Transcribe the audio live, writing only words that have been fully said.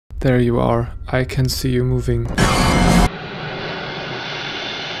There you are. I can see you moving.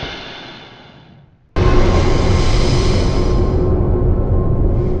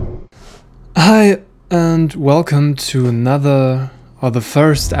 Hi and welcome to the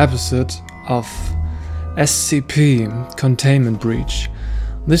first episode of SCP Containment Breach.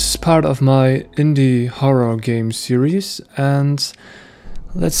 This is part of my indie horror game series, and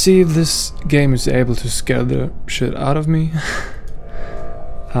let's see if this game is able to scare the shit out of me.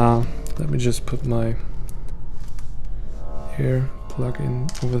 Let me just put my ear plug in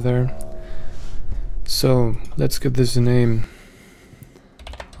over there. So let's give this a name.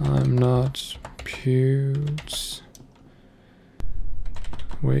 I'm not Pewds.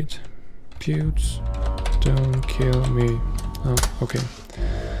 Wait, Pewds, don't kill me. Oh, okay.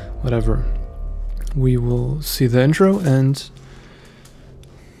 Whatever. We will see the intro and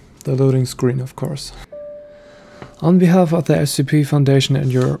the loading screen, of course. On behalf of the SCP Foundation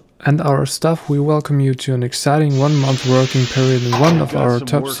and our staff, we welcome you to an exciting 1-month working period in one of our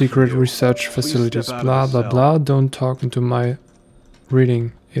top secret research facilities. Blah blah blah. Don't talk into my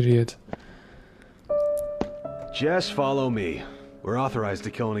reading, idiot. Just follow me. We're authorized to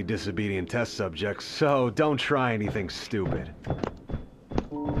kill any disobedient test subjects, so don't try anything stupid.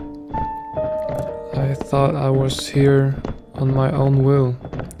 I thought I was here on my own will.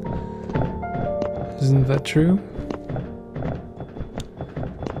 Isn't that true?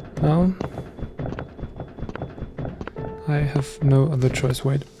 No? I have no other choice.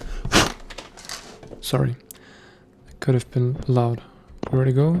 Wait. Sorry. I could have been loud. Where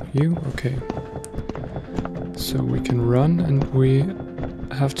to go? You? Okay. So we can run and we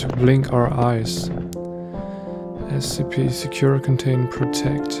have to blink our eyes. SCP Secure, Contain,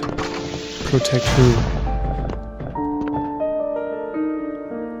 Protect. Protect who?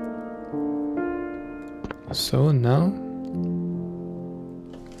 So and now?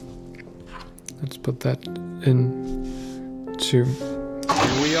 Let's put that in too.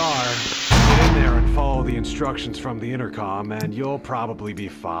 Here we are. Get in there and follow the instructions from the intercom and you'll probably be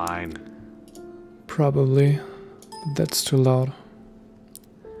fine. Probably. But that's too loud.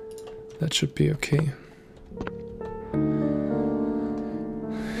 That should be okay.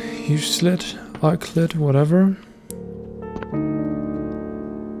 Uselit, arclit, whatever.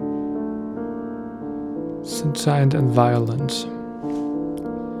 Sentient and violent.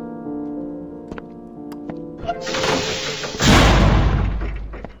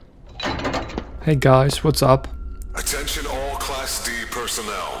 Hey guys, what's up? Attention all Class D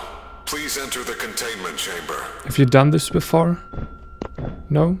personnel. Please enter the containment chamber. Have you done this before?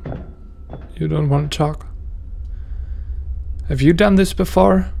 No? You don't want to talk? Have you done this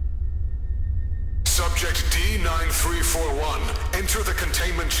before? Subject D9341, enter the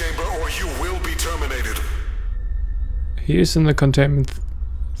containment chamber or you will be terminated. He is in the containment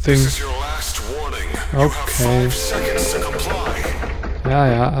thing. This is your last warning. Okay. You have 5 seconds to comply.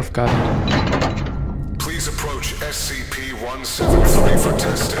 Yeah, I've got it. Please approach SCP-173 for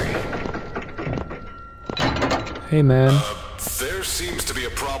testing. Hey man. There seems to be a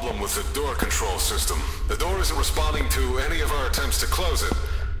problem with the door control system. The door isn't responding to any of our attempts to close it.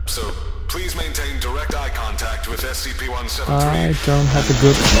 So please maintain direct eye contact with SCP-173. I don't have a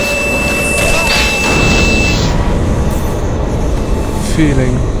good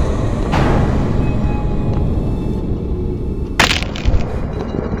feeling.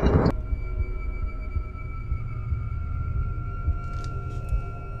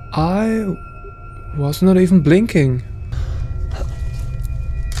 I was not even blinking.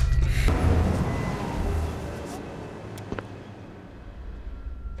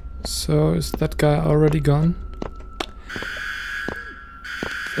 So is that guy already gone?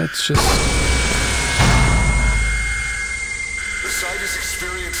 That's just... The site is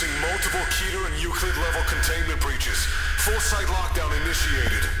experiencing multiple Keter and Euclid level containment breaches. Full site lockdown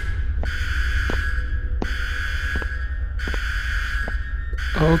initiated.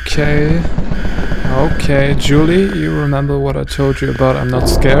 Okay. Okay, Julie, you remember what I told you about I'm not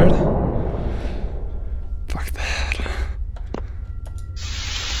scared? Fuck that.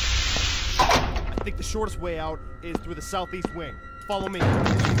 I think the shortest way out is through the southeast wing. Follow me.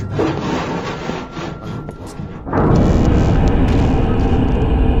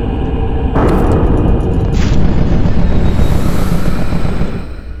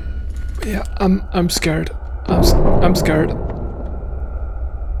 Yeah, I'm scared. I'm scared.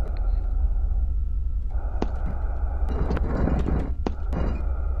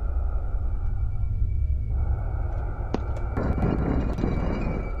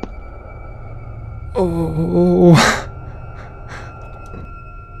 Oh.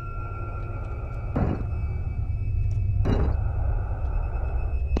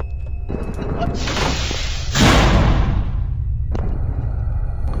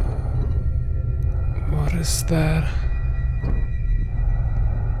 What is that?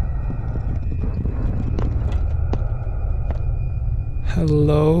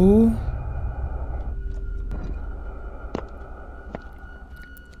 Hello?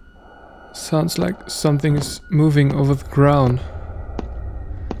 Sounds like something is moving over the ground.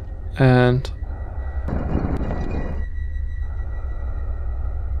 And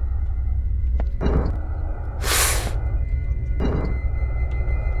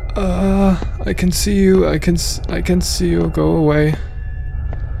I can see you. I can see you. Go away.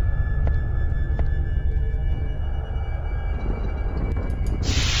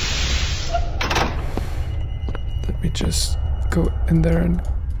 Let me just go in there and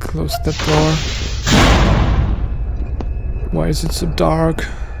close that door. Why is it so dark?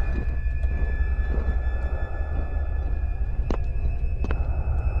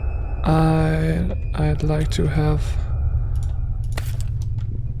 I'd like to have...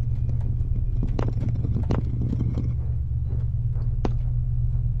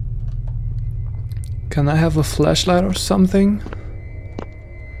 Can I have a flashlight or something?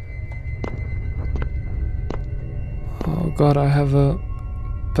 Oh god, I have a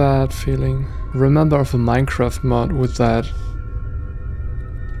bad feeling. Remember of a Minecraft mod with that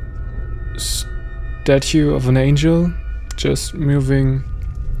statue of an angel just moving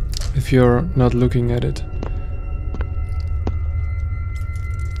if you're not looking at it.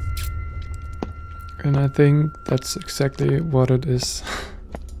 And I think that's exactly what it is.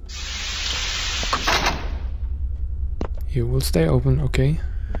 You will stay open, okay?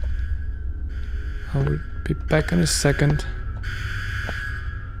 I will be back in a second.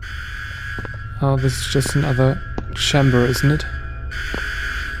 Oh, this is just another chamber, isn't it?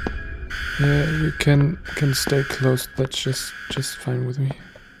 Yeah, you can stay close. That's just fine with me.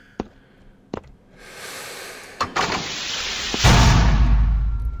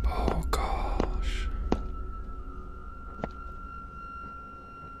 Oh gosh.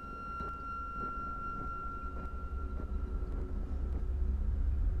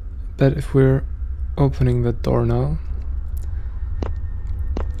 Bet if we're opening the door now,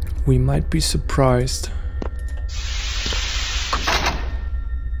 we might be surprised.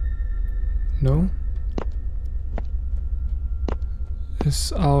 No?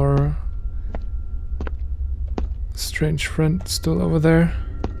 Is our strange friend still over there?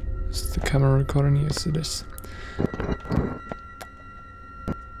 Is the camera recording? Yes, it is.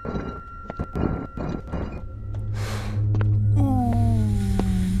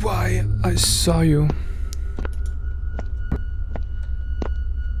 Why? I saw you.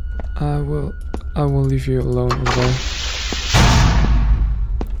 I will leave you alone over there.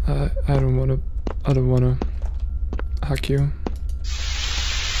 I don't wanna hack you.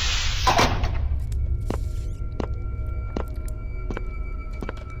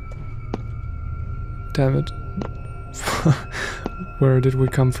 Damn it. Where did we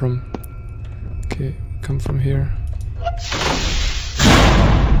come from? Okay, come from here.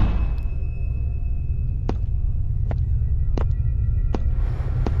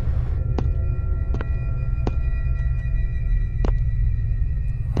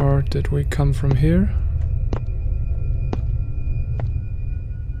 Or did we come from here?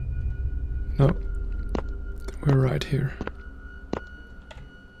 No, we're right here.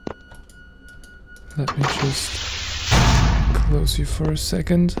 Let me just close you for a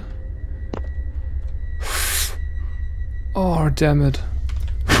second. Oh, damn it.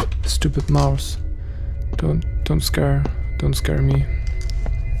 Stupid mouse. Don't scare me.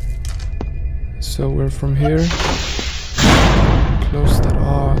 So we're from here. Close that.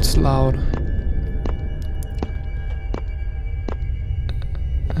 Oh, it's loud.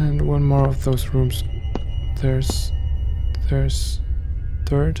 And one more of those rooms. There's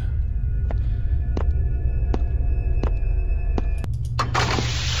third.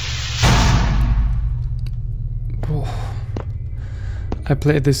 Oh. I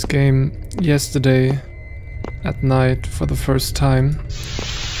played this game yesterday at night for the first time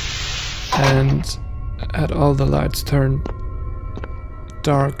and had all the lights turned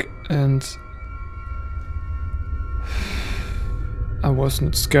dark, and I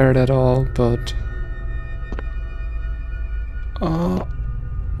wasn't scared at all, but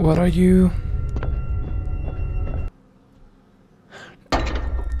what are you?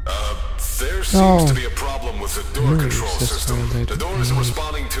 There seems to be a problem with the door control system. The door isn't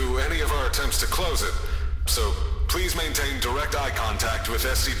responding to any of our attempts to close it, so please maintain direct eye contact with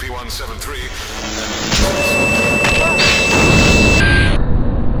SCP-173 and...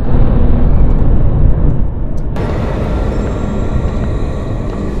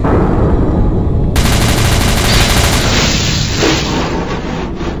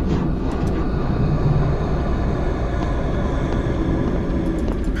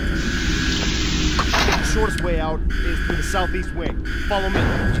 southeast wing. Follow me.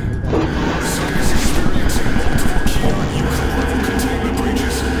 Site is experiencing multiple key user level containment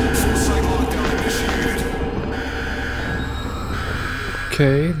breaches. Full site lockdown initiated.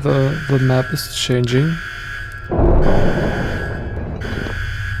 Okay, the map is changing.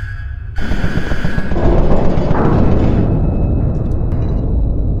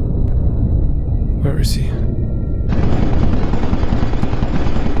 Where is he?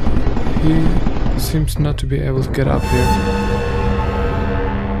 He seems not to be able to get up here.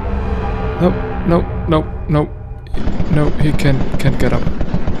 No, he can't get up.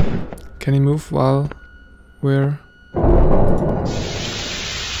 Can he move while we're...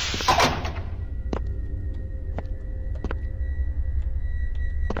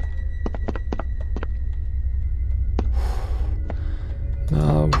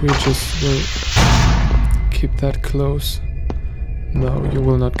 Now we just will keep that close. No, you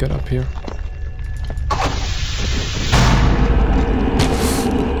will not get up here.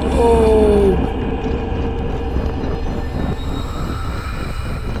 Oh!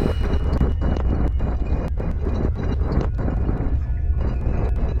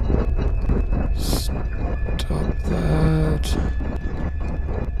 Stop that.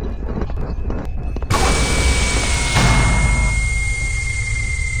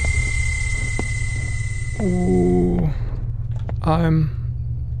 Ooh, I'm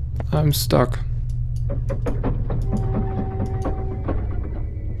stuck.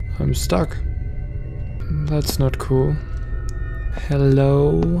 I'm stuck. That's not cool.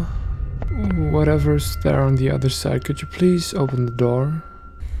 Hello? Whatever's there on the other side, could you please open the door?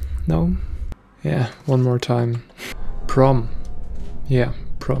 No? Yeah, one more time. Prom. Yeah,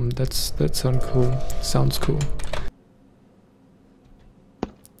 prom. That sounds cool. Sounds cool.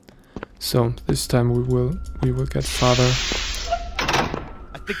 So this time we will get farther.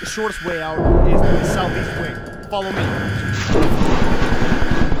 I think the shortest way out is through the southeast wing. Follow me.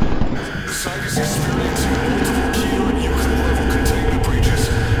 The site is experiencing multiple key user level containment breaches.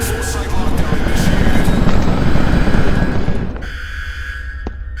 Full site lockdown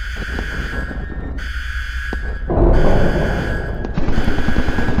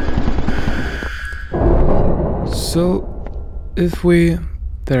initiated. So if we...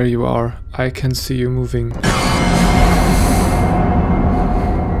 There you are. I can see you moving.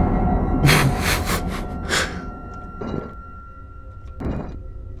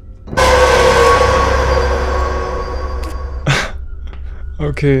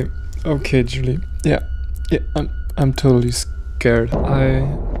 Okay, Julie. Yeah, I'm totally scared.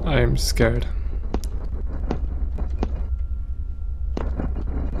 I'm scared.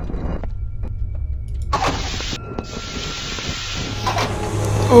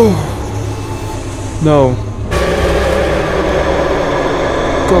 Oh no!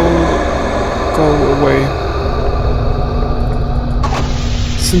 Go away.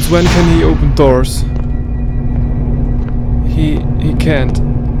 Since when can he open doors? He can't.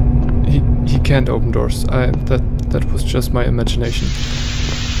 He can't open doors. That was just my imagination.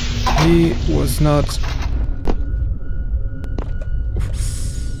 He was not.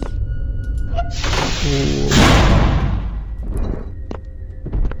 Ooh.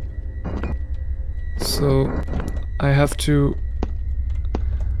 So I have to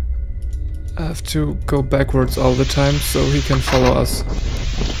go backwards all the time so he can follow us.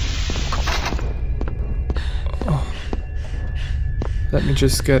 Oh. Let me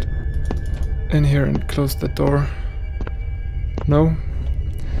just get in here and close the door. No?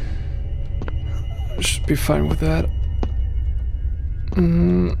 Should be fine with that.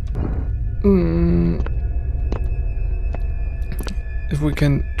 If we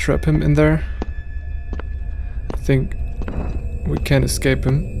can trap him in there, I think we can escape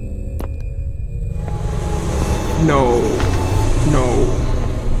him. No.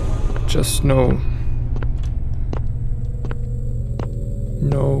 Just no.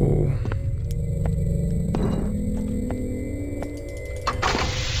 No.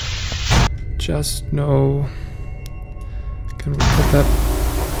 Just no. Can we put that?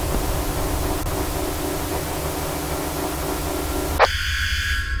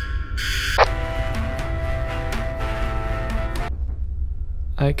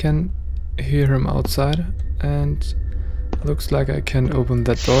 I can hear him outside, and looks like I can open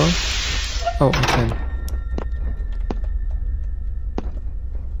that door. Oh, I can.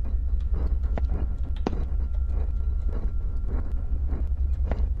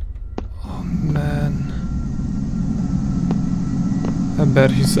 Oh man. I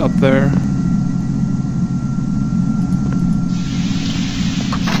bet he's up there.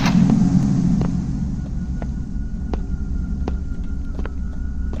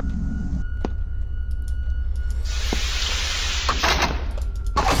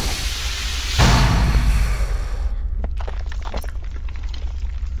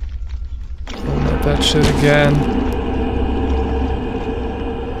 that shit again.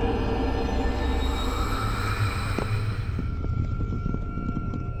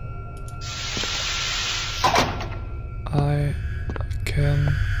 I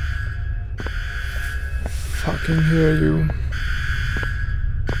can fucking hear you.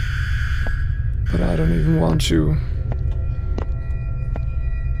 But I don't even want you.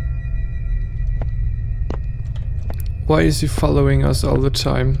 Why is he following us all the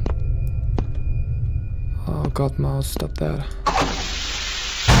time? Oh god, mouse, stop that.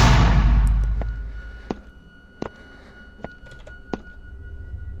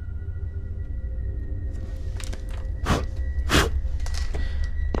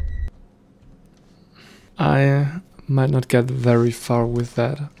 I might not get very far with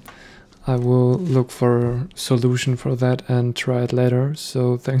that. I will look for a solution for that and try it later.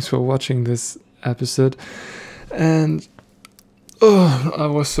 So thanks for watching this episode. And I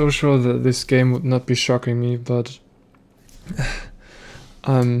was so sure that this game would not be shocking me, but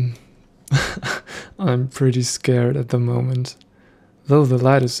I'm pretty scared at the moment. Though the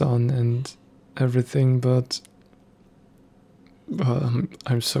light is on and everything, but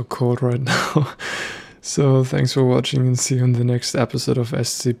I'm so cold right now. So thanks for watching and see you in the next episode of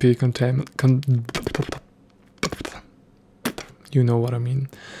SCP Containment. You know what I mean.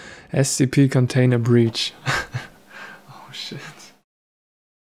 SCP Containment Breach.